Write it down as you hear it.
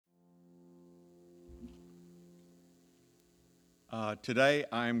Today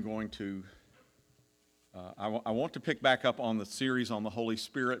I'm going to, I want to pick back up on the series on the Holy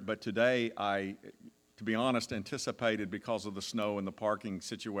Spirit, but today I, to be honest, anticipated because of the snow and the parking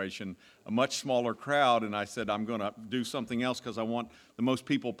situation, a much smaller crowd, and I said I'm going to do something else because I want the most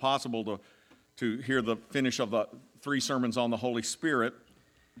people possible to hear the finish of the 3 sermons on the Holy Spirit.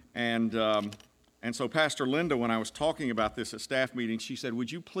 And so Pastor Linda, when I was talking about this at staff meeting, she said, would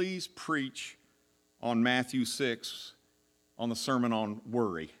you please preach on Matthew 6 on the sermon on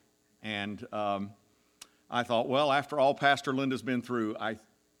worry? And I thought, well, after all Pastor Linda's been through,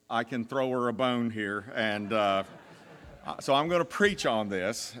 I can throw her a bone here. And so I'm going to preach on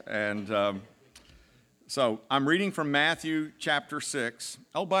this. And so I'm reading from Matthew chapter 6.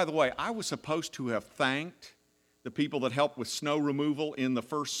 Oh, by the way, I was supposed to have thanked the people that helped with snow removal in the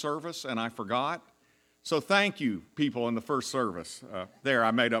first service, and I forgot. So thank you, people in the first service. There, I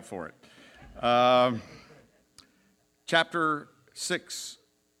made up for it. Chapter 6,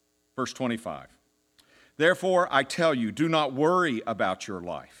 verse 25. Therefore, I tell you, do not worry about your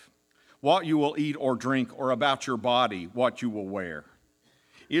life, what you will eat or drink, or about your body, what you will wear.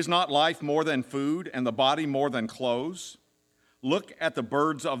 Is not life more than food, and the body more than clothes? Look at the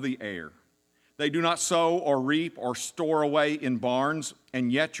birds of the air. They do not sow or reap or store away in barns,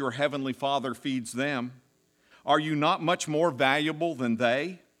 and yet your heavenly Father feeds them. Are you not much more valuable than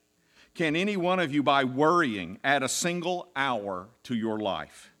they? Can any one of you, by worrying, add a single hour to your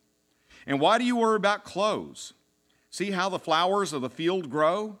life? And why do you worry about clothes? See how the flowers of the field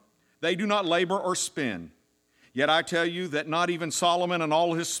grow? They do not labor or spin. Yet I tell you that not even Solomon in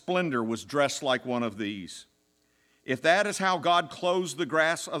all his splendor was dressed like one of these. If that is how God clothes the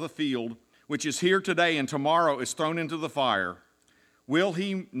grass of the field, which is here today and tomorrow is thrown into the fire, will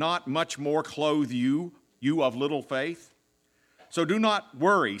he not much more clothe you, you of little faith? So do not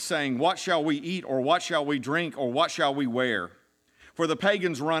worry, saying, what shall we eat, or what shall we drink, or what shall we wear? For the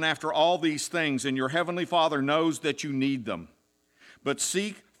pagans run after all these things, and your heavenly Father knows that you need them. But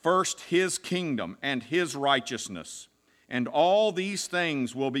seek first his kingdom and his righteousness, and all these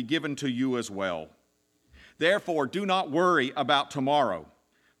things will be given to you as well. Therefore, do not worry about tomorrow,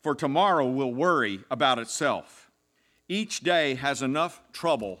 for tomorrow will worry about itself. Each day has enough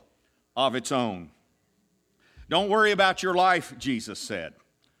trouble of its own. Don't worry about your life, Jesus said.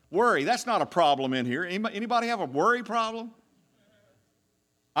 Worry, that's not a problem in here. Anybody have a worry problem?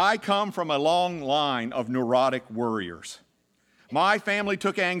 I come from a long line of neurotic worriers. My family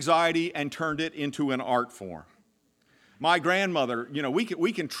took anxiety and turned it into an art form. My grandmother,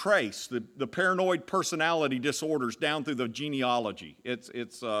 we can trace the paranoid personality disorders down through the genealogy.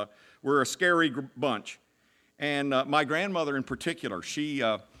 We're a scary bunch. And my grandmother in particular, she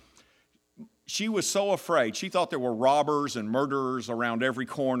was so afraid. She thought there were robbers and murderers around every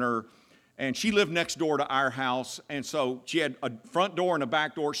corner. And she lived next door to our house. And so she had a front door and a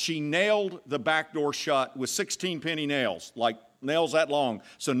back door. She nailed the back door shut with 16 penny nails, like nails that long,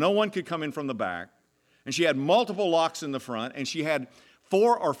 so no one could come in from the back. And she had multiple locks in the front. And she had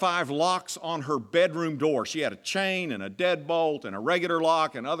 4 or 5 locks on her bedroom door. She had a chain and a deadbolt and a regular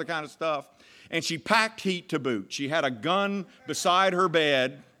lock and other kind of stuff. And she packed heat to boot. She had a gun beside her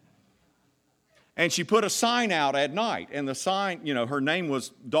bed. And she put a sign out at night, and the sign, her name was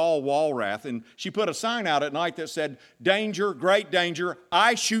Doll Walrath, and she put a sign out at night that said, danger, great danger,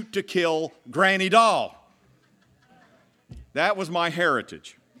 I shoot to kill Granny Doll. That was my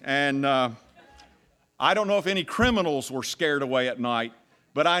heritage. And I don't know if any criminals were scared away at night,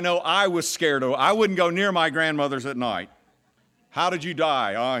 but I know I was scared away. I wouldn't go near my grandmother's at night. How did you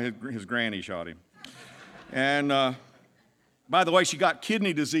die? Oh, his granny shot him. And by the way, she got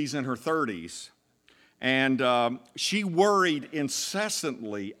kidney disease in her 30s. And she worried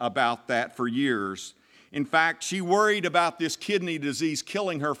incessantly about that for years. In fact, she worried about this kidney disease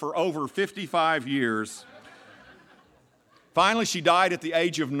killing her for over 55 years. Finally, she died at the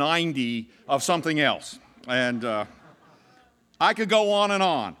age of 90 of something else. And I could go on and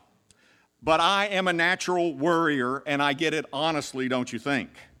on. But I am a natural worrier, and I get it honestly, don't you think?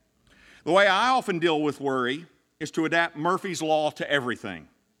 The way I often deal with worry is to adapt Murphy's Law to everything.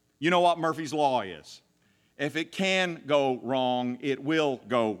 You know what Murphy's Law is? If it can go wrong, it will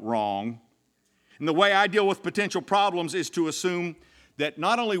go wrong. And the way I deal with potential problems is to assume that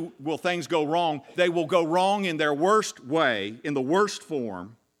not only will things go wrong, they will go wrong in their worst way, in the worst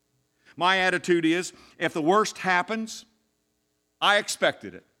form. My attitude is, if the worst happens, I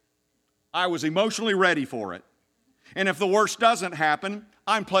expected it. I was emotionally ready for it. And if the worst doesn't happen,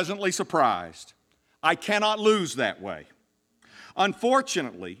 I'm pleasantly surprised. I cannot lose that way.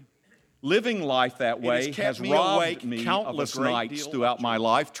 Unfortunately, living life that way has robbed me countless nights throughout my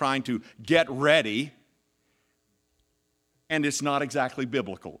life trying to get ready and it's not exactly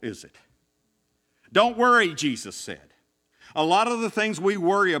biblical, is it? Don't worry, Jesus said. A lot of the things we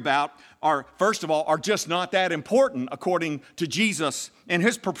worry about are, first of all, are just not that important according to Jesus and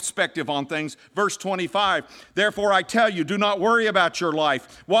his perspective on things. Verse 25, therefore I tell you, do not worry about your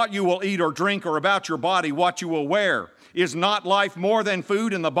life, what you will eat or drink, or about your body, what you will wear. Is not life more than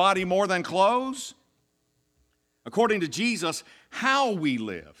food and the body more than clothes? According to Jesus, how we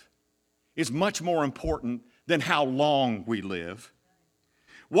live is much more important than how long we live.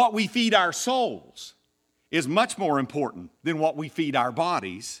 What we feed our souls is much more important than what we feed our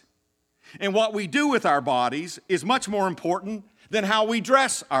bodies. And what we do with our bodies is much more important than how we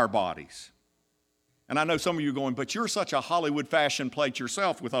dress our bodies. And I know some of you are going, but you're such a Hollywood fashion plate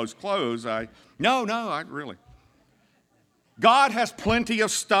yourself with those clothes. No, really. God has plenty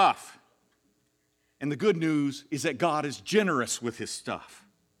of stuff. And the good news is that God is generous with his stuff.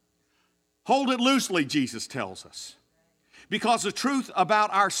 Hold it loosely, Jesus tells us. Because the truth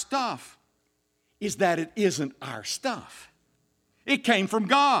about our stuff is that it isn't our stuff. It came from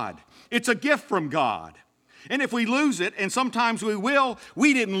God. It's a gift from God. And if we lose it, and sometimes we will,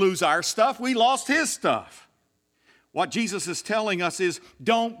 we didn't lose our stuff, we lost his stuff. What Jesus is telling us is,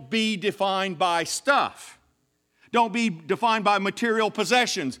 don't be defined by stuff. Don't be defined by material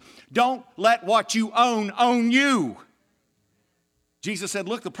possessions. Don't let what you own you. Jesus said,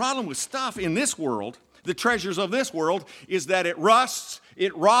 look, the problem with stuff in this world, the treasures of this world, is that it rusts,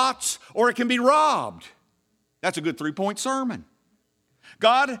 it rots, or it can be robbed. That's a good 3-point sermon.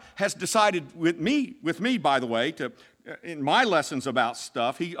 God has decided with me, by the way, in my lessons about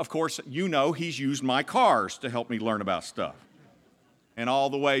stuff, of course, he's used my cars to help me learn about stuff and all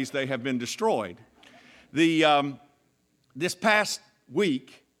the ways they have been destroyed. This past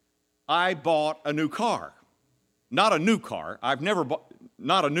week, I bought a new car. Not a new car. I've never bought,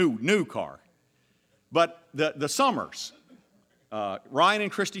 not a new car. But the Summers, Ryan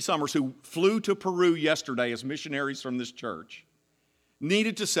and Christy Summers, who flew to Peru yesterday as missionaries from this church,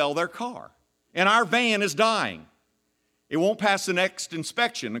 needed to sell their car. And our van is dying. It won't pass the next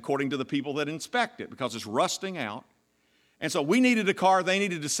inspection, according to the people that inspect it, because it's rusting out. And so we needed a car. They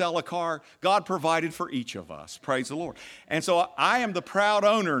needed to sell a car. God provided for each of us. Praise the Lord. And so I am the proud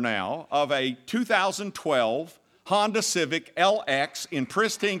owner now of a 2012 Honda Civic LX in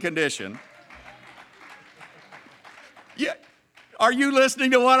pristine condition. Yeah. Are you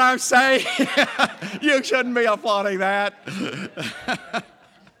listening to what I'm saying? You shouldn't be applauding that.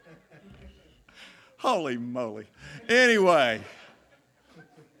 Holy moly. Anyway,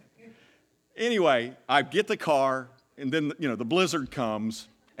 I get the car, and then, the blizzard comes,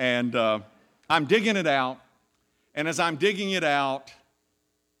 and I'm digging it out. And as I'm digging it out,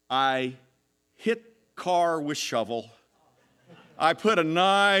 I hit car with shovel. I put a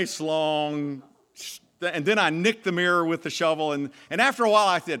nice long, and then I nicked the mirror with the shovel. And after a while,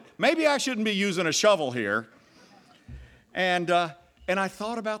 I said, maybe I shouldn't be using a shovel here. And I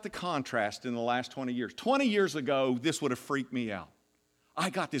thought about the contrast in the last 20 years. 20 years ago, this would have freaked me out. I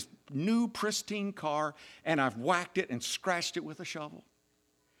got this new pristine car, and I've whacked it and scratched it with a shovel.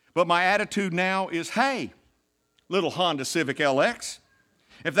 But my attitude now is, hey, little Honda Civic LX,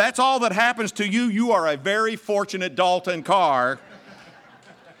 if that's all that happens to you, you are a very fortunate Dalton car.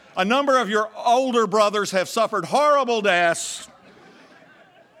 A number of your older brothers have suffered horrible deaths.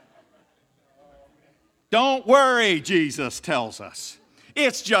 Don't worry, Jesus tells us.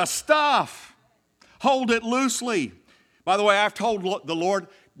 It's just stuff. Hold it loosely. By the way, I've told the Lord,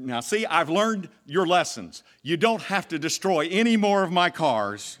 now see, I've learned your lessons. You don't have to destroy any more of my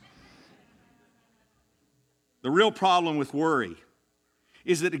cars. The real problem with worry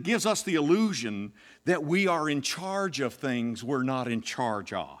is that it gives us the illusion that we are in charge of things we're not in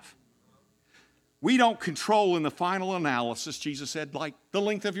charge of. We don't control in the final analysis, Jesus said, like the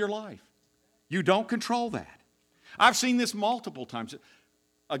length of your life. You don't control that. I've seen this multiple times.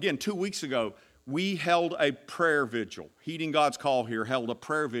 Again, 2 weeks ago, we held a prayer vigil. Heeding God's Call here held a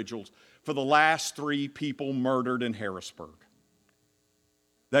prayer vigil for the last 3 people murdered in Harrisburg.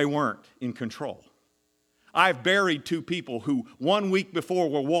 They weren't in control. I've buried 2 people who 1 week before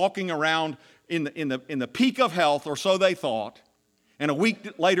were walking around in the peak of health, or so they thought, and a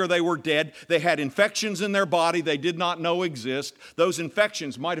week later they were dead. They had infections in their body they did not know exist. Those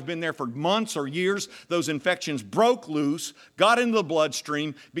infections might have been there for months or years. Those infections broke loose, got into the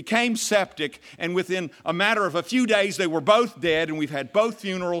bloodstream, became septic, and within a matter of a few days they were both dead, and we've had both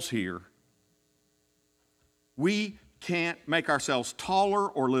funerals here. We can't make ourselves taller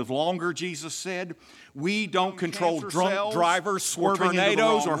or live longer, Jesus said. We don't control drunk drivers swerving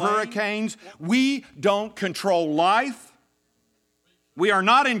tornadoes or hurricanes. We don't control life. We are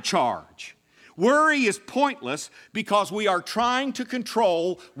not in charge. Worry is pointless because we are trying to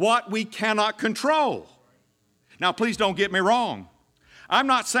control what we cannot control. Now, please don't get me wrong. I'm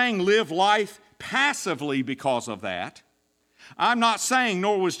not saying live life passively because of that. I'm not saying,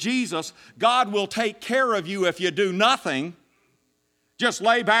 nor was Jesus, God will take care of you if you do nothing. Just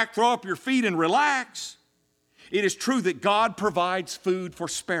lay back, throw up your feet, and relax. It is true that God provides food for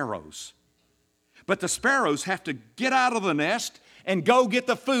sparrows. But the sparrows have to get out of the nest and go get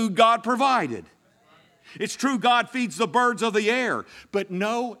the food God provided. It's true God feeds the birds of the air, but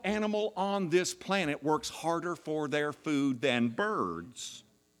no animal on this planet works harder for their food than birds.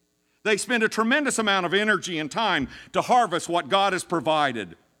 They spend a tremendous amount of energy and time to harvest what God has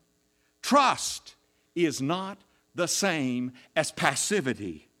provided. Trust is not the same as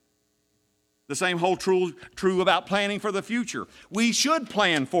passivity. The same holds true about planning for the future. We should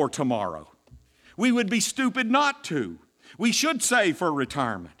plan for tomorrow. We would be stupid not to. We should save for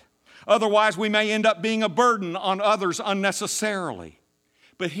retirement. Otherwise, we may end up being a burden on others unnecessarily.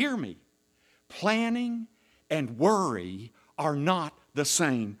 But hear me, planning and worry are not the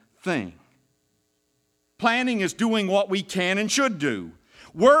same thing. Planning is doing what we can and should do.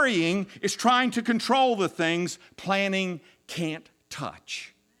 Worrying is trying to control the things planning can't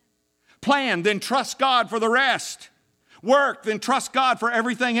touch. Plan, then trust God for the rest. Work, then trust God for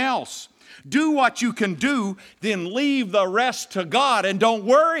everything else. Do what you can do, then leave the rest to God and don't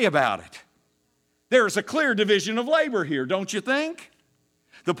worry about it. There's a clear division of labor here, don't you think?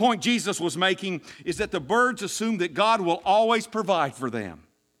 The point Jesus was making is that the birds assume that God will always provide for them,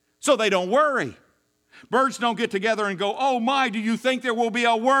 so they don't worry. Birds don't get together and go, oh my, do you think there will be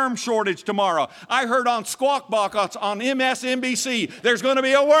a worm shortage tomorrow? I heard on Squawk Box on MSNBC, there's going to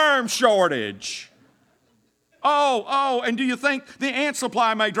be a worm shortage. Oh, and do you think the ant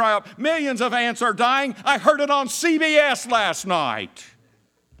supply may dry up? Millions of ants are dying. I heard it on CBS last night.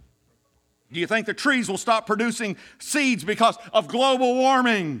 Do you think the trees will stop producing seeds because of global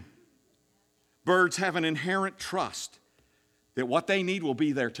warming? Birds have an inherent trust that what they need will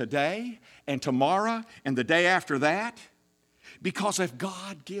be there today and tomorrow and the day after that. Because if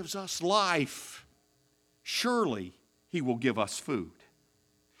God gives us life, surely He will give us food.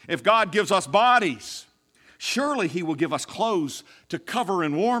 If God gives us bodies, surely He will give us clothes to cover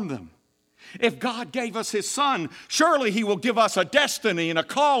and warm them. If God gave us His Son, surely He will give us a destiny and a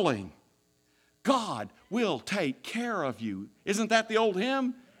calling. God will take care of you. Isn't that the old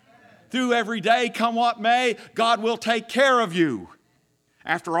hymn? Through every day, come what may, God will take care of you.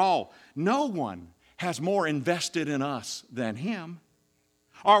 After all, no one has more invested in us than Him.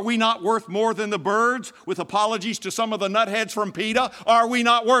 Are we not worth more than the birds? With apologies to some of the nutheads from PETA, are we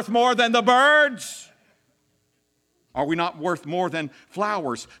not worth more than the birds? Are we not worth more than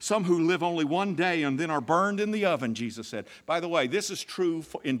flowers? Some who live only one day and then are burned in the oven, Jesus said. By the way, this is true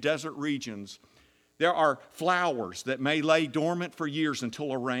in desert regions. There are flowers that may lay dormant for years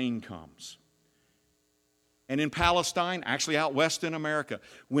until a rain comes. And in Palestine, actually out west in America,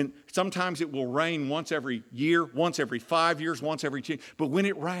 when sometimes it will rain once every year, once every 5 years, once every 10. But when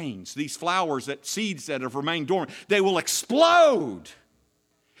it rains, these flowers, seeds that have remained dormant, they will explode.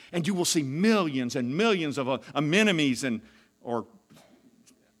 And you will see millions and millions of anemones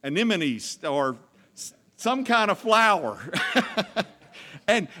or some kind of flower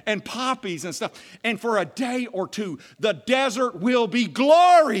and poppies and stuff. And for a day or two, the desert will be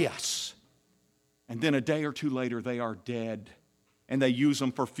glorious. And then a day or two later, they are dead. And they use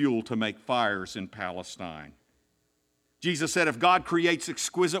them for fuel to make fires in Palestine. Jesus said, if God creates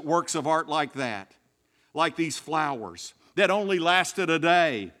exquisite works of art like that, like these flowers, that only lasted a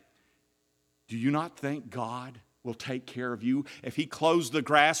day, do you not think God will take care of you? If He clothes the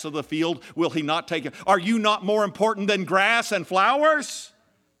grass of the field, will He not take it? Are you not more important than grass and flowers?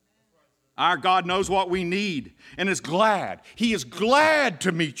 Our God knows what we need and is glad. He is glad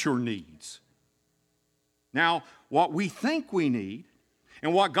to meet your needs. Now, what we think we need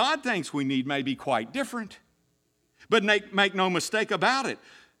and what God thinks we need may be quite different. But make no mistake about it,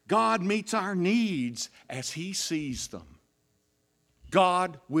 God meets our needs as He sees them.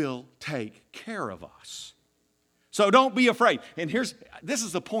 God will take care of us. So don't be afraid. And this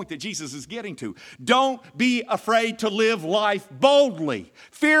is the point that Jesus is getting to. Don't be afraid to live life boldly,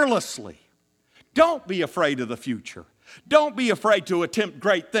 fearlessly. Don't be afraid of the future. Don't be afraid to attempt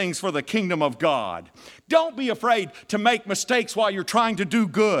great things for the kingdom of God. Don't be afraid to make mistakes while you're trying to do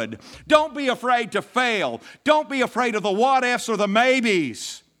good. Don't be afraid to fail. Don't be afraid of the what-ifs or the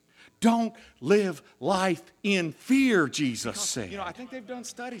maybes. Don't live life in fear, Jesus said. I think they've done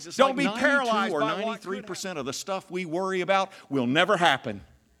studies. Don't be paralyzed by 93% of the stuff we worry about will never happen.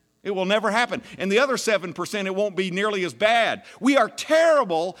 It will never happen. And the other 7%, it won't be nearly as bad. We are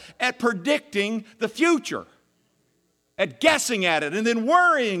terrible at predicting the future, at guessing at it and then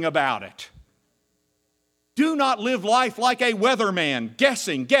worrying about it. Do not live life like a weatherman,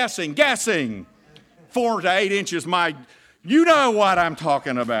 guessing. 4 to 8 inches, you know what I'm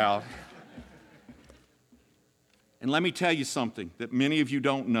talking about. And let me tell you something that many of you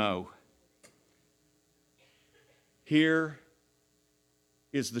don't know. Here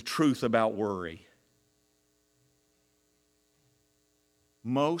is the truth about worry.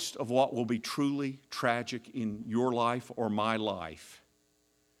 Most of what will be truly tragic in your life or my life,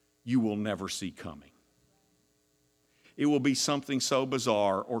 you will never see coming. It will be something so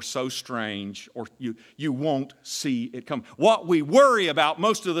bizarre or so strange, or you won't see it come. What we worry about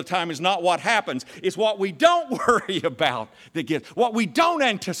most of the time is not what happens. It's what we don't worry about that gets, what we don't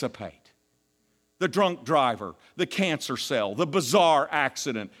anticipate. The drunk driver, the cancer cell, the bizarre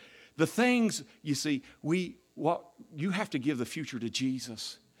accident. The things, you see, you have to give the future to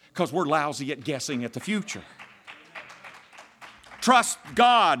Jesus because we're lousy at guessing at the future. Trust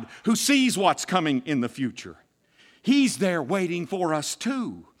God who sees what's coming in the future. He's there waiting for us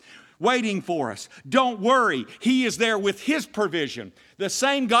too. Waiting for us. Don't worry. He is there with His provision. The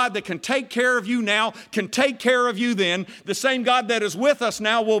same God that can take care of you now can take care of you then. The same God that is with us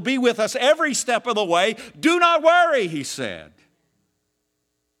now will be with us every step of the way. Do not worry, He said.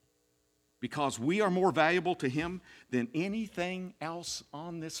 Because we are more valuable to Him than anything else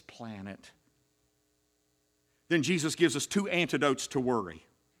on this planet. Then Jesus gives us 2 antidotes to worry.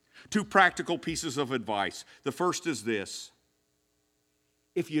 2 practical pieces of advice. The first is this.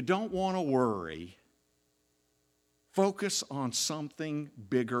 If you don't want to worry, focus on something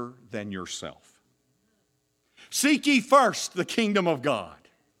bigger than yourself. Seek ye first the kingdom of God.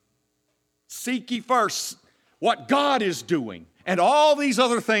 Seek ye first what God is doing, and all these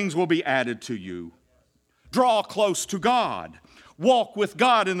other things will be added to you. Draw close to God. Walk with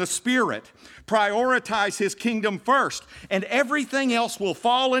God in the Spirit. Prioritize His kingdom first, and everything else will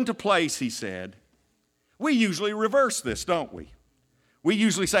fall into place, He said. We usually reverse this, don't we? We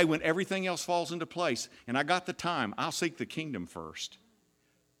usually say when everything else falls into place, and I got the time, I'll seek the kingdom first.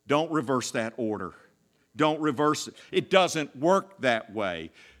 Don't reverse that order. Don't reverse it. It doesn't work that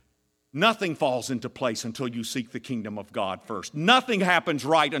way. Nothing falls into place until you seek the kingdom of God first. Nothing happens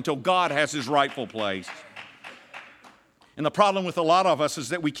right until God has His rightful place. And the problem with a lot of us is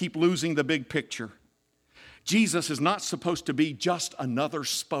that we keep losing the big picture. Jesus is not supposed to be just another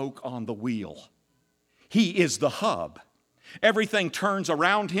spoke on the wheel. He is the hub. Everything turns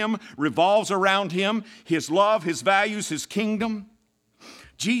around Him, revolves around Him, His love, His values, His kingdom.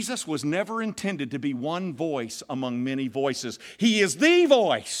 Jesus was never intended to be one voice among many voices. He is the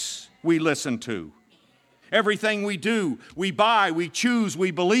voice we listen to. Everything we do, we buy, we choose,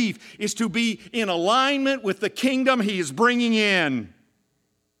 we believe is to be in alignment with the kingdom He is bringing in.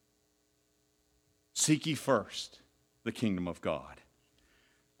 Seek ye first the kingdom of God.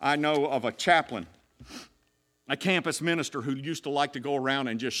 I know of a chaplain, a campus minister who used to like to go around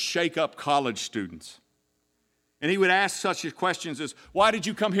and just shake up college students. And he would ask such questions as, why did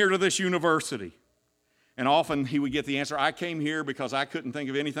you come here to this university? And often he would get the answer, I came here because I couldn't think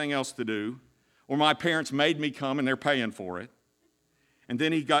of anything else to do, or my parents made me come and they're paying for it. And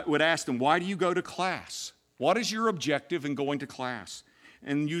then would ask them, why do you go to class? What is your objective in going to class?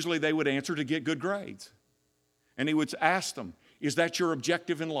 And usually they would answer, to get good grades. And he would ask them, is that your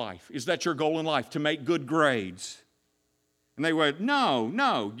objective in life? Is that your goal in life, to make good grades? And they would,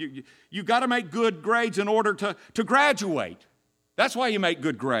 no, you got to make good grades in order to graduate. That's why you make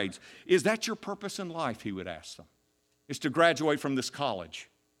good grades. Is that your purpose in life, he would ask them, is to graduate from this college?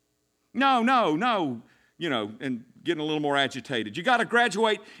 No, and getting a little more agitated. You got to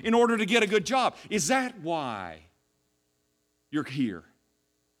graduate in order to get a good job. Is that why you're here?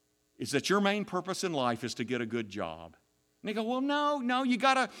 Is that your main purpose in life is to get a good job? And they go, well, no, you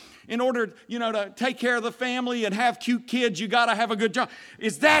got to, in order, to take care of the family and have cute kids, you got to have a good job.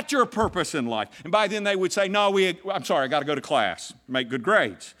 Is that your purpose in life? And by then they would say, no, I'm sorry, I got to go to class, make good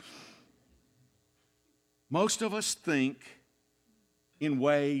grades. Most of us think in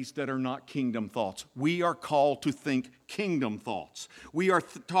ways that are not kingdom thoughts. We are called to think kingdom thoughts. We are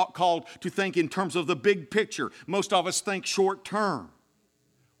called to think in terms of the big picture. Most of us think short term.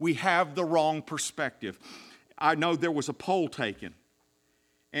 We have the wrong perspective. I know there was a poll taken,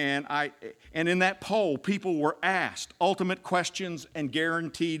 and in that poll, people were asked ultimate questions and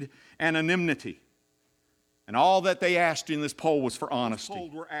guaranteed anonymity. And all that they asked in this poll was for honesty.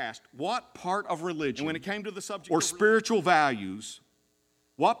 Polled were asked, what part of religion, and when it came to the subject or spiritual values,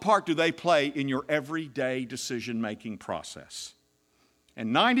 what part do they play in your everyday decision-making process?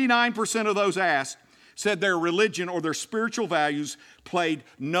 And 99% of those asked said their religion or their spiritual values played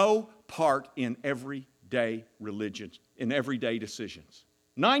no part in everyday religion, in everyday decisions.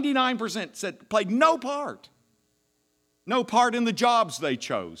 99% said played no part. No part in the jobs they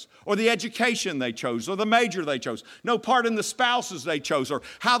chose, or the education they chose, or the major they chose. No part in the spouses they chose, or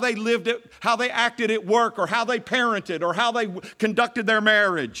how they lived it, how they acted at work, or how they parented, or how they conducted their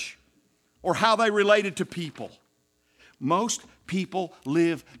marriage, or how they related to people. Most people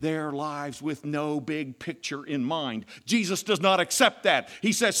live their lives with no big picture in mind. Jesus does not accept that.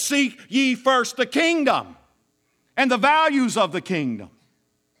 He says, "Seek ye first the kingdom and the values of the kingdom."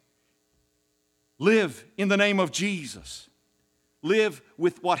 Live in the name of Jesus. Live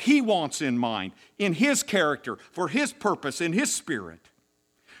with what He wants in mind, in His character, for His purpose, in His Spirit.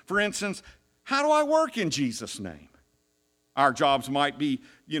 For instance, how do I work in Jesus' name? Our jobs might be,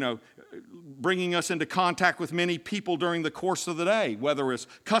 bringing us into contact with many people during the course of the day, whether it's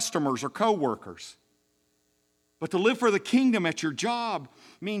customers or co-workers. But to live for the kingdom at your job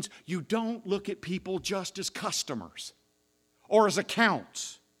means you don't look at people just as customers or as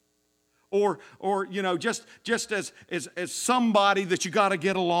accounts. Or just as somebody that you got to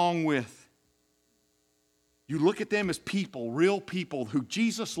get along with. You look at them as people, real people who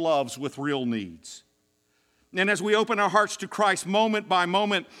Jesus loves with real needs. And as we open our hearts to Christ moment by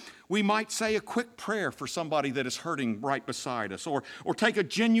moment, we might say a quick prayer for somebody that is hurting right beside us, or take a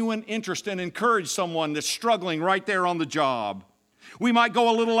genuine interest and encourage someone that's struggling right there on the job. We might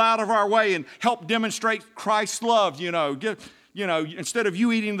go a little out of our way and help demonstrate Christ's love, instead of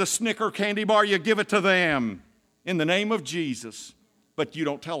you eating the Snicker candy bar, you give it to them in the name of Jesus. But you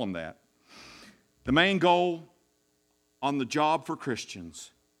don't tell them that. The main goal on the job for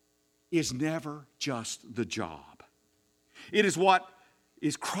Christians is never just the job. It is what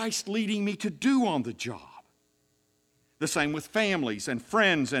is Christ leading me to do on the job. The same with families and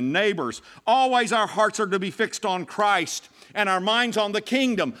friends and neighbors. Always our hearts are to be fixed on Christ and our minds on the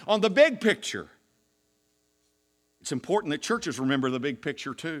kingdom, on the big picture. It's important that churches remember the big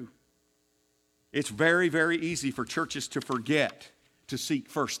picture too. It's very, very easy for churches to forget to seek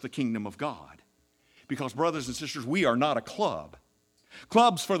first the kingdom of God. Because, brothers and sisters, we are not a club.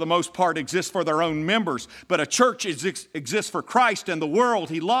 Clubs, for the most part, exist for their own members, but a church exists for Christ and the world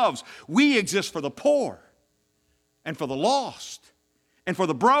He loves. We exist for the poor and for the lost and for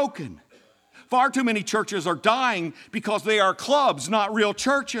the broken. Far too many churches are dying because they are clubs, not real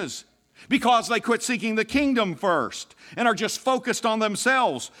churches. Because they quit seeking the kingdom first and are just focused on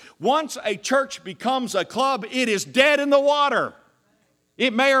themselves. Once a church becomes a club, it is dead in the water.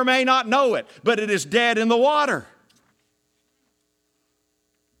 It may or may not know it, but it is dead in the water.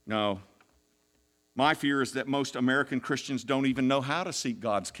 No, my fear is that most American Christians don't even know how to seek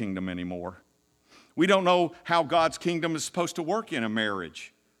God's kingdom anymore. We don't know how God's kingdom is supposed to work in a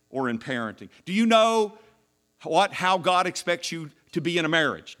marriage or in parenting. Do you know how God expects you to be in a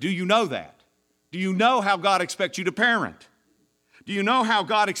marriage? Do you know that? Do you know how God expects you to parent? Do you know how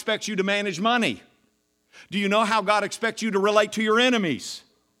God expects you to manage money? Do you know how God expects you to relate to your enemies?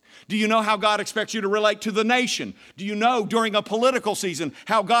 Do you know how God expects you to relate to the nation? Do you know during a political season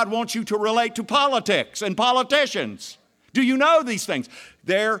how God wants you to relate to politics and politicians? Do you know these things?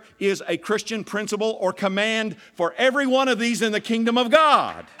 There is a Christian principle or command for every one of these in the kingdom of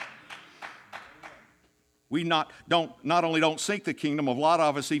God. We not only don't seek the kingdom, a lot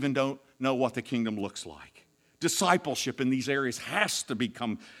of us even don't know what the kingdom looks like. Discipleship in these areas has to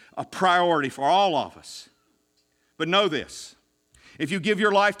become a priority for all of us. But know this, if you give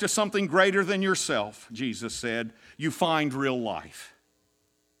your life to something greater than yourself, Jesus said, you find real life.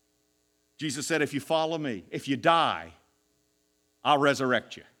 Jesus said, if you follow me, if you die, I'll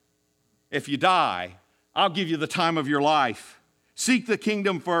resurrect you. If you die, I'll give you the time of your life. Seek the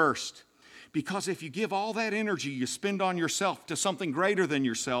kingdom first. Because if you give all that energy you spend on yourself to something greater than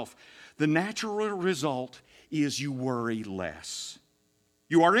yourself, the natural result is you worry less.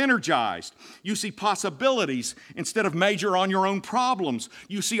 You are energized. You see possibilities instead of major on your own problems.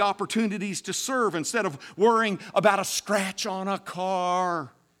 You see opportunities to serve instead of worrying about a scratch on a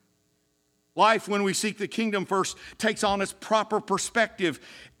car. Life, when we seek the kingdom first, takes on its proper perspective.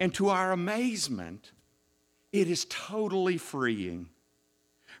 And to our amazement, it is totally freeing.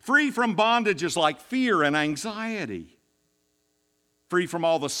 Free from bondages like fear and anxiety. Free from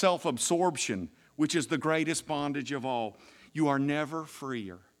all the self-absorption, which is the greatest bondage of all. You are never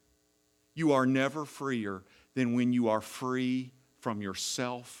freer. You are never freer than when you are free from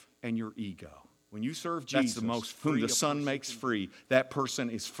yourself and your ego. When you serve Jesus, that's the most free, whom the Son makes free, that person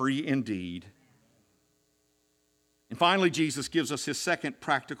is free indeed. And finally, Jesus gives us His second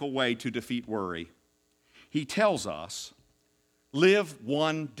practical way to defeat worry. He tells us Live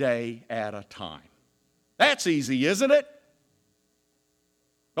one day at a time. That's easy, isn't it?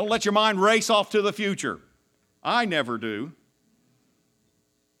 Don't let your mind race off to the future. I never do.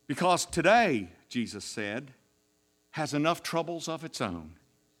 Because today, Jesus said, has enough troubles of its own.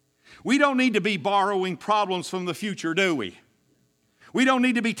 We don't need to be borrowing problems from the future, do we? We don't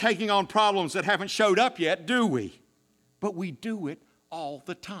need to be taking on problems that haven't showed up yet, do we? But we do it all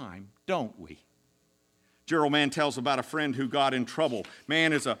the time, don't we? Gerald Mann tells about a friend who got in trouble.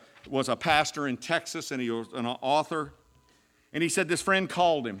 Mann was a pastor in Texas, and he was an author. And he said this friend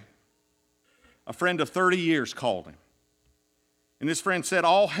called him. A friend of 30 years called him. And this friend said,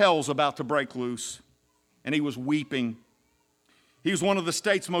 all hell's about to break loose. And he was weeping. He was one of the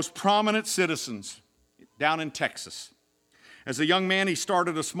state's most prominent citizens down in Texas. As a young man, he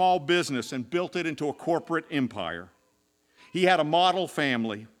started a small business and built it into a corporate empire. He had a model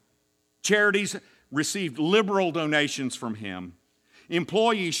family. Charities received liberal donations from him.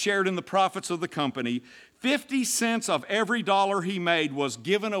 Employees shared in the profits of the company. 50 cents of every dollar he made was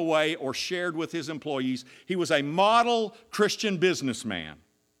given away or shared with his employees. He was a model Christian businessman.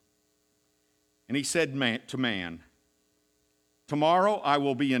 And he said to Mann, tomorrow I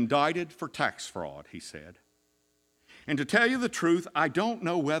will be indicted for tax fraud, he said. And to tell you the truth, I don't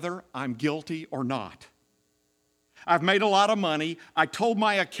know whether I'm guilty or not. I've made a lot of money. I told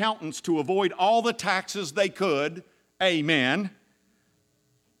my accountants to avoid all the taxes they could. Amen.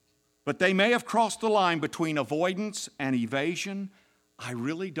 But they may have crossed the line between avoidance and evasion. I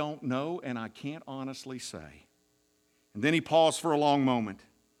really don't know, and I can't honestly say. And then he paused for a long moment.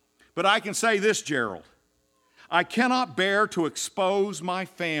 But I can say this, Gerald. I cannot bear to expose my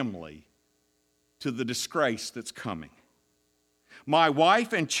family to the disgrace that's coming. My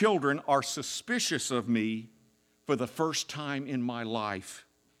wife and children are suspicious of me for the first time in my life.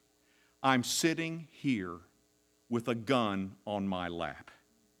 I'm sitting here with a gun on my lap.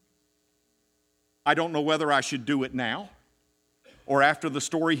 I don't know whether I should do it now or after the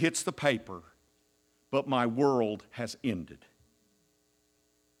story hits the paper, but my world has ended.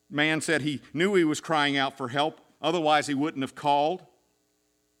 Man said he knew he was crying out for help, otherwise he wouldn't have called.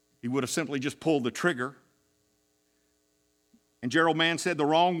 He would have simply just pulled the trigger. And Gerald Mann said the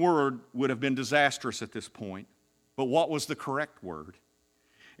wrong word would have been disastrous at this point. But what was the correct word?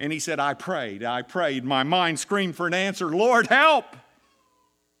 And he said, I prayed. My mind screamed for an answer, Lord, help!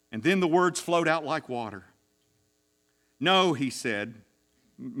 And then the words flowed out like water. No, he said,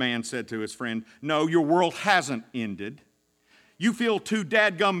 man said to his friend, no, your world hasn't ended. You feel too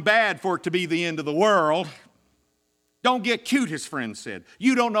dadgum bad for it to be the end of the world. Don't get cute, his friend said.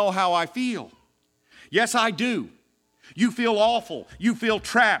 You don't know how I feel. Yes, I do. You feel awful. You feel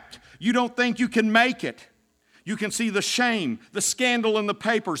trapped. You don't think you can make it. You can see the shame, the scandal in the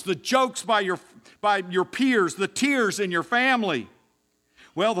papers, the jokes by your peers, the tears in your family.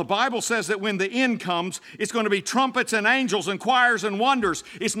 Well, the Bible says that when the end comes, it's going to be trumpets and angels and choirs and wonders.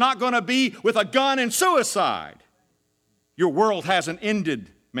 It's not going to be with a gun and suicide. Your world hasn't ended,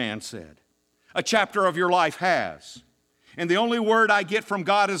 man said. A chapter of your life has. And the only word I get from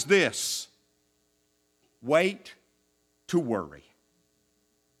God is this: wait to worry.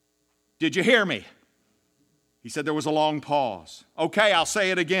 Did you hear me? He said there was a long pause. Okay, I'll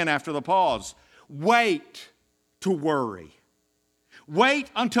say it again after the pause. Wait to worry. Wait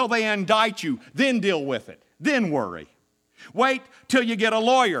until they indict you, then deal with it, then worry. Wait till you get a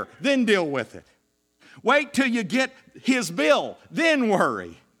lawyer, then deal with it. Wait till you get his bill, then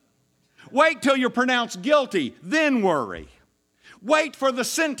worry. Wait till you're pronounced guilty, then worry. Wait for the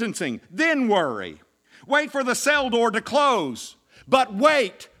sentencing, then worry. Wait for the cell door to close, but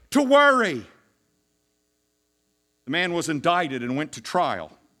wait to worry. The man was indicted and went to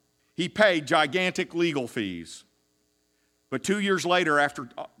trial. He paid gigantic legal fees. But 2 years later,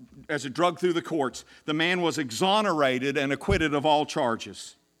 as it dragged through the courts, the man was exonerated and acquitted of all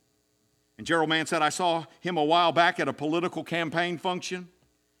charges. And Gerald Mann said, I saw him a while back at a political campaign function.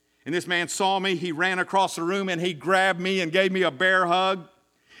 And this man saw me, he ran across the room and he grabbed me and gave me a bear hug.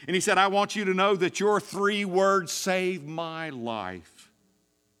 And he said, I want you to know that your 3 words saved my life.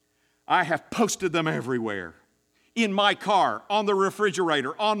 I have posted them everywhere. In my car, on the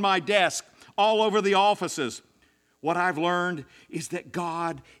refrigerator, on my desk, all over the offices. What I've learned is that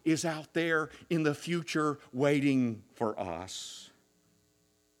God is out there in the future waiting for us.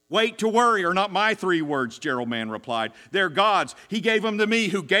 Wait to worry are not my 3 words, Gerald Mann replied. They're God's. He gave them to me,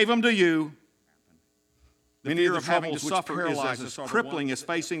 who gave them to you. Many of the troubles which paralyze us, crippling as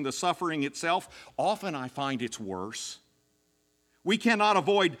facing the suffering itself. Often I find it's worse. We cannot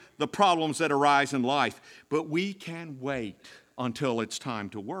avoid the problems that arise in life, but we can wait until it's time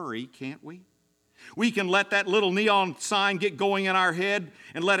to worry, can't we? We can let that little neon sign get going in our head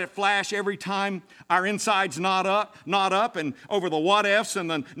and let it flash every time our inside's not up, and over the what ifs and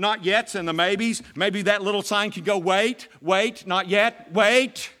the not yets and the maybes. Maybe that little sign can go, wait, not yet,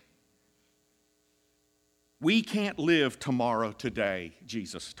 wait. We can't live tomorrow today,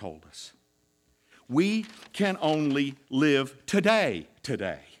 Jesus told us. We can only live today.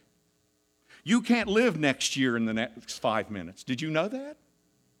 You can't live next year in the next 5 minutes. Did you know that?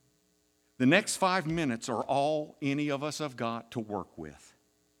 The next 5 minutes are all any of us have got to work with.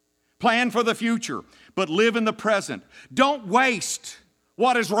 Plan for the future, but live in the present. Don't waste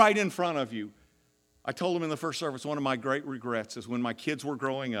what is right in front of you. I told them in the first service, one of my great regrets is when my kids were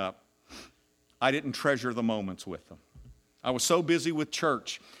growing up, I didn't treasure the moments with them. I was so busy with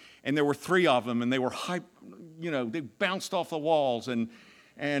church, and there were 3 of them, and they were they bounced off the walls, and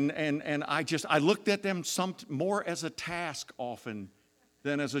I looked at them more as a task often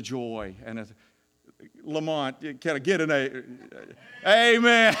than as a joy. And Lamont, can I get an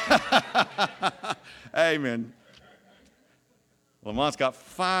amen? Amen. Lamont's got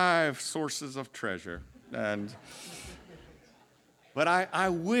 5 sources of treasure. But I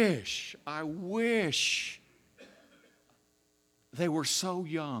wish they were so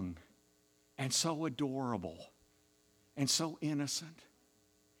young and so adorable and so innocent.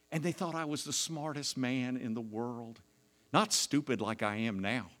 And they thought I was the smartest man in the world. Not stupid like I am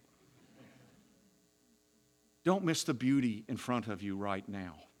now. Don't miss the beauty in front of you right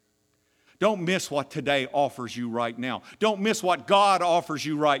now. Don't miss what today offers you right now. Don't miss what God offers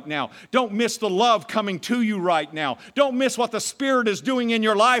you right now. Don't miss the love coming to you right now. Don't miss what the Spirit is doing in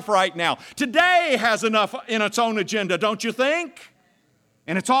your life right now. Today has enough in its own agenda, don't you think?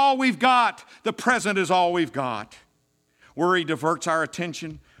 And it's all we've got. The present is all we've got. Worry diverts our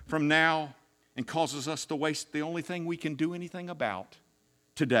attention from now and causes us to waste the only thing we can do anything about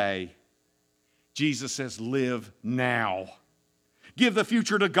today. Jesus says, live now. Give the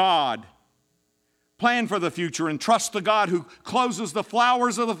future to God. Plan for the future and trust the God who closes the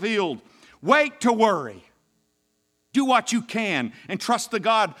flowers of the field. Wait to worry. Do what you can and trust the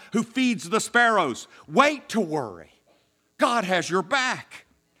God who feeds the sparrows. Wait to worry. God has your back.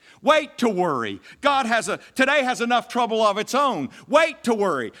 Wait to worry. Today has enough trouble of its own. Wait to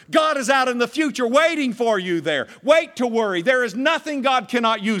worry. God is out in the future waiting for you there. Wait to worry. There is nothing God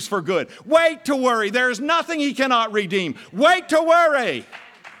cannot use for good. Wait to worry. There is nothing He cannot redeem. Wait to worry.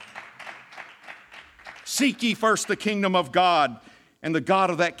 Seek ye first the kingdom of God, and the God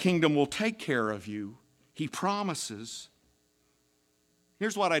of that kingdom will take care of you. He promises.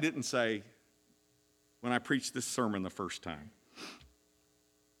 Here's what I didn't say when I preached this sermon the first time.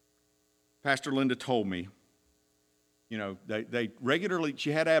 Pastor Linda told me, they regularly,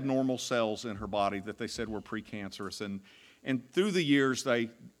 she had abnormal cells in her body that they said were precancerous. And through the years, they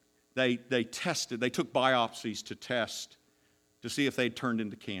tested, they took biopsies to test to see if they'd turned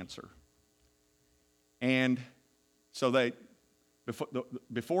into cancer. And so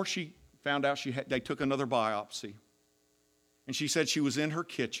before she found out they took another biopsy. And she said she was in her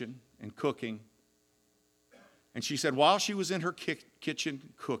kitchen and cooking. And she said while she was in her kitchen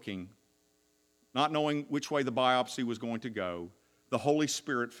cooking, not knowing which way the biopsy was going to go, the Holy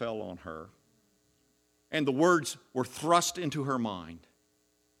Spirit fell on her. And the words were thrust into her mind.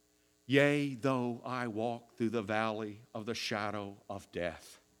 Yea, though I walk through the valley of the shadow of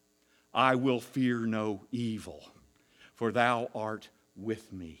death, I will fear no evil, for thou art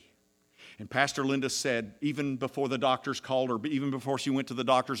with me. And Pastor Linda said, even before the doctors called her, even before she went to the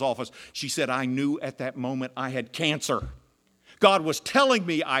doctor's office, she said, I knew at that moment I had cancer. God was telling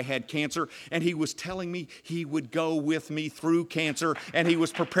me I had cancer, and He was telling me He would go with me through cancer, and He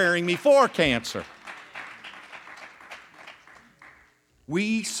was preparing me for cancer.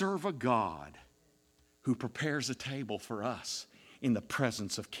 We serve a God who prepares a table for us in the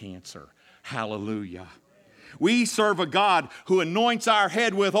presence of cancer. Hallelujah. We serve a God who anoints our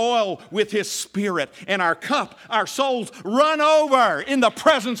head with oil with His Spirit, and our cup, our souls run over in the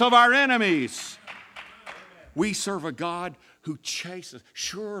presence of our enemies. We serve a God who chases.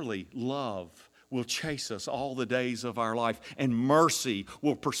 Surely love will chase us all the days of our life, and mercy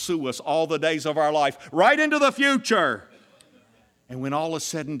will pursue us all the days of our life, right into the future. And when all is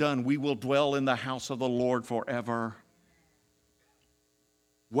said and done, we will dwell in the house of the Lord forever.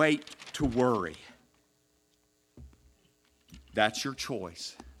 Wait to worry. That's your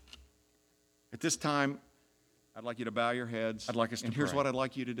choice. At this time, I'd like you to bow your heads. I'd like us to pray. Here's what I'd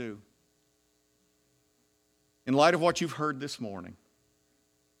like you to do. In light of what you've heard this morning,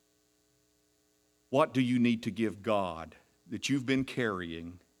 what do you need to give God that you've been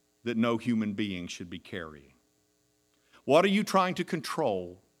carrying that no human being should be carrying? What are you trying to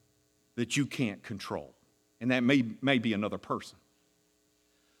control that you can't control. And that may be another person.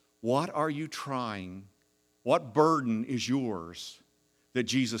 What are you trying? What burden is yours that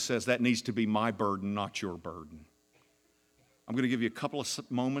Jesus says that needs to be my burden, not your burden? I'm going to give you a couple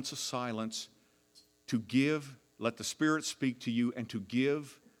of moments of silence to let the Spirit speak to you and to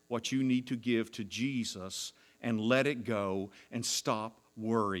give what you need to give to Jesus and let it go and stop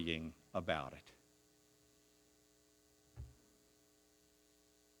worrying about it.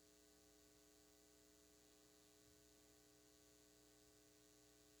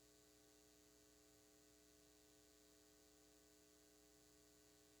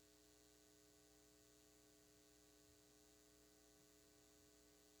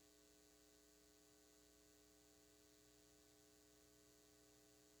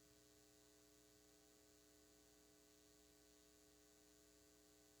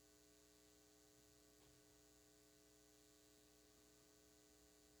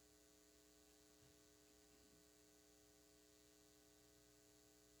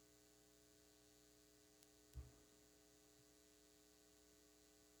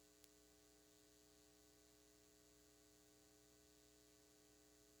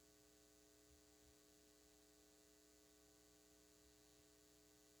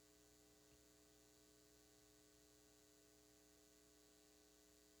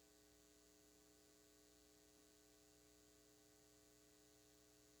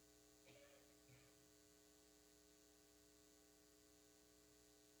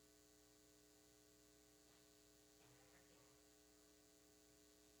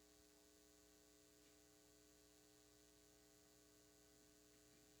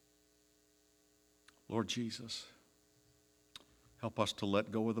 Lord Jesus, help us to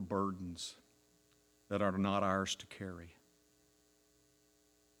let go of the burdens that are not ours to carry.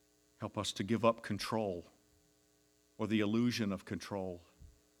 Help us to give up control or the illusion of control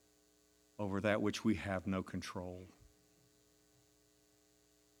over that which we have no control.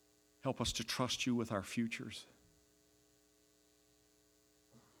 Help us to trust you with our futures.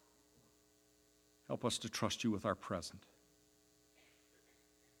 Help us to trust you with our present.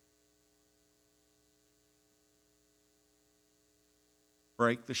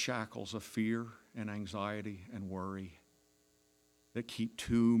 Break the shackles of fear and anxiety and worry that keep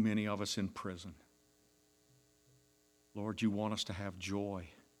too many of us in prison. Lord, you want us to have joy.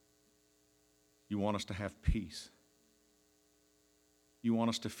 You want us to have peace. You want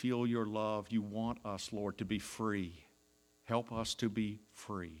us to feel your love. You want us, Lord, to be free. Help us to be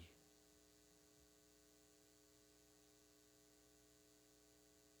free.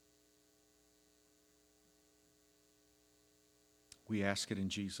 We ask it in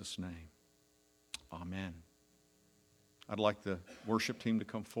Jesus' name. Amen. I'd like the worship team to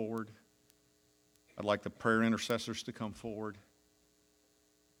come forward. I'd like the prayer intercessors to come forward.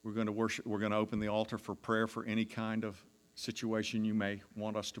 We're going to worship. We're going to open the altar for prayer for any kind of situation you may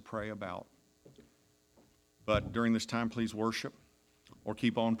want us to pray about. But during this time, please worship or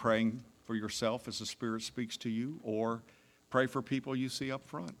keep on praying for yourself as the Spirit speaks to you, or pray for people you see up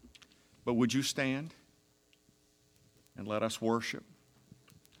front. But would you stand and let us worship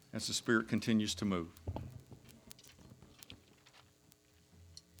as the Spirit continues to move?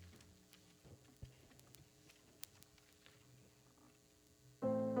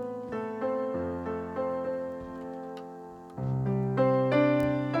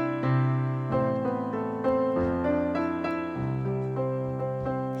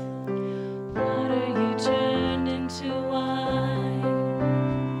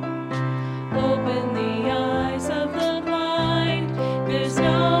 Open the eyes of the blind. There's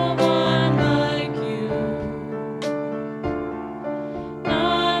no one like you.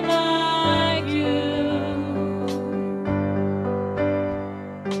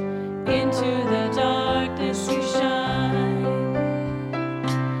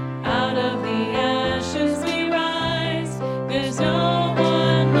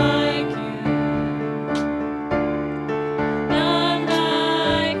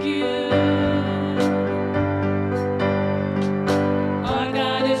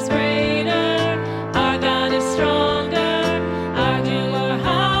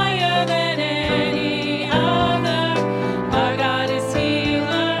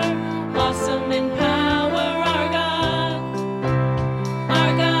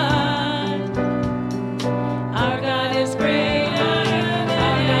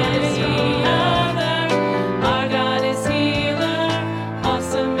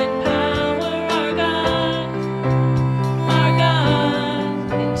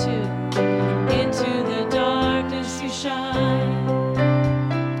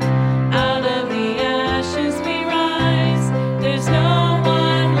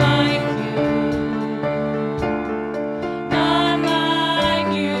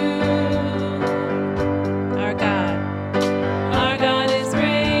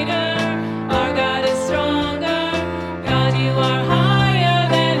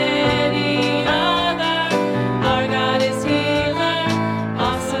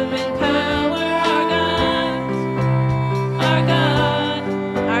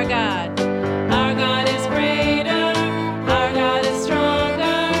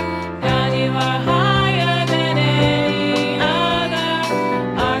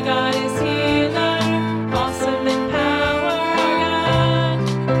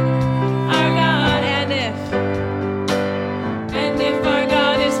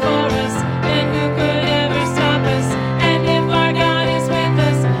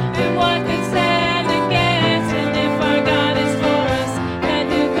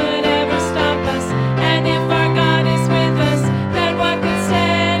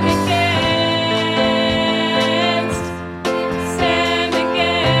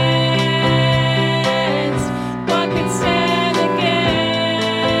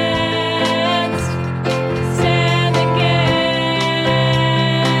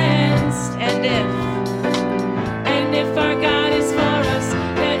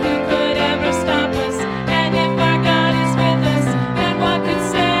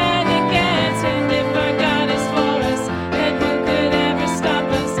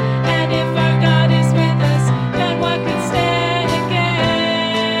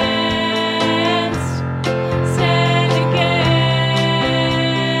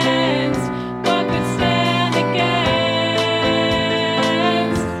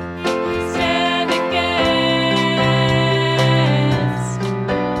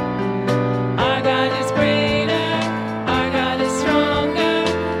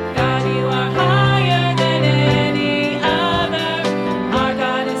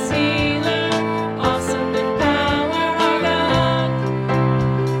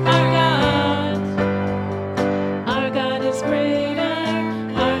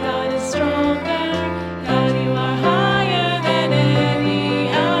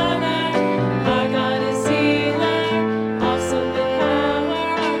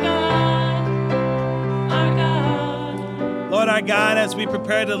 as we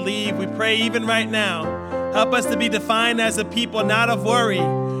prepare to leave, we pray even right now, help us to be defined as a people not of worry,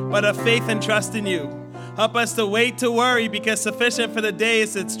 but of faith and trust in you. Help us to wait to worry, because sufficient for the day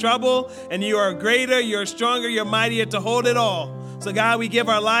is its trouble, and you are greater, you're stronger, you're mightier to hold it all. So God, we give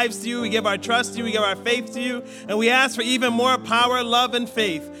our lives to you, we give our trust to you, we give our faith to you, and we ask for even more power, love, and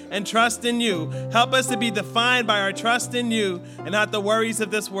faith, and trust in you. Help us to be defined by our trust in you and not the worries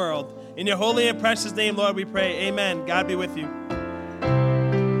of this world. In your holy and precious name, Lord, we pray. Amen. God be with you.